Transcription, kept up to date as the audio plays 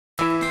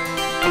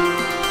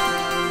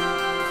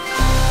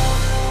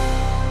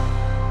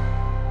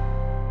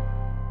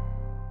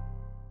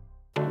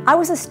I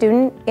was a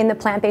student in the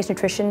plant-based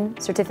nutrition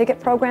certificate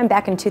program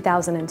back in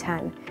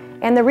 2010.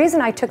 And the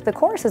reason I took the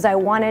course is I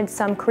wanted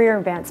some career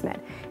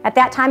advancement. At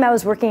that time I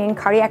was working in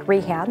cardiac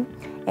rehab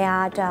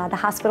at the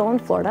hospital in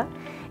Florida,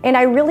 and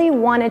I really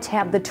wanted to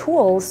have the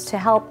tools to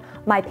help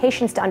my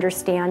patients to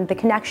understand the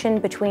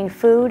connection between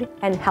food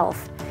and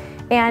health.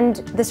 And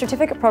the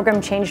certificate program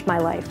changed my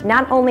life,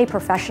 not only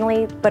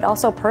professionally, but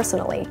also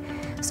personally.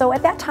 So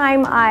at that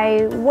time,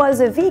 I was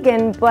a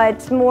vegan,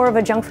 but more of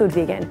a junk food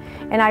vegan.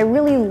 And I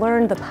really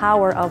learned the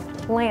power of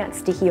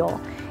plants to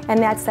heal. And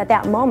that's at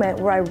that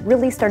moment where I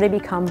really started to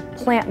become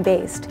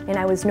plant-based, and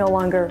I was no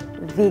longer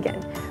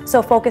vegan.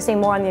 So focusing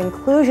more on the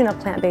inclusion of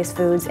plant-based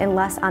foods and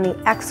less on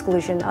the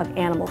exclusion of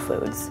animal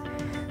foods.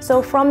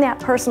 So from that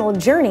personal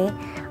journey,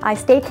 I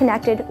stayed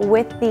connected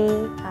with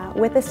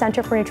the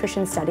Center for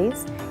Nutrition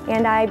Studies,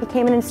 and I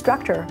became an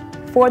instructor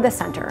for the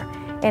center.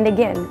 And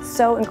again,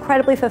 so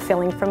incredibly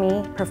fulfilling for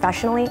me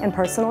professionally and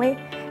personally.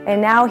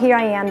 And now here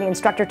I am, the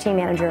instructor team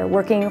manager,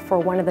 working for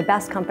one of the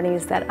best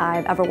companies that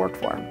I've ever worked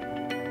for.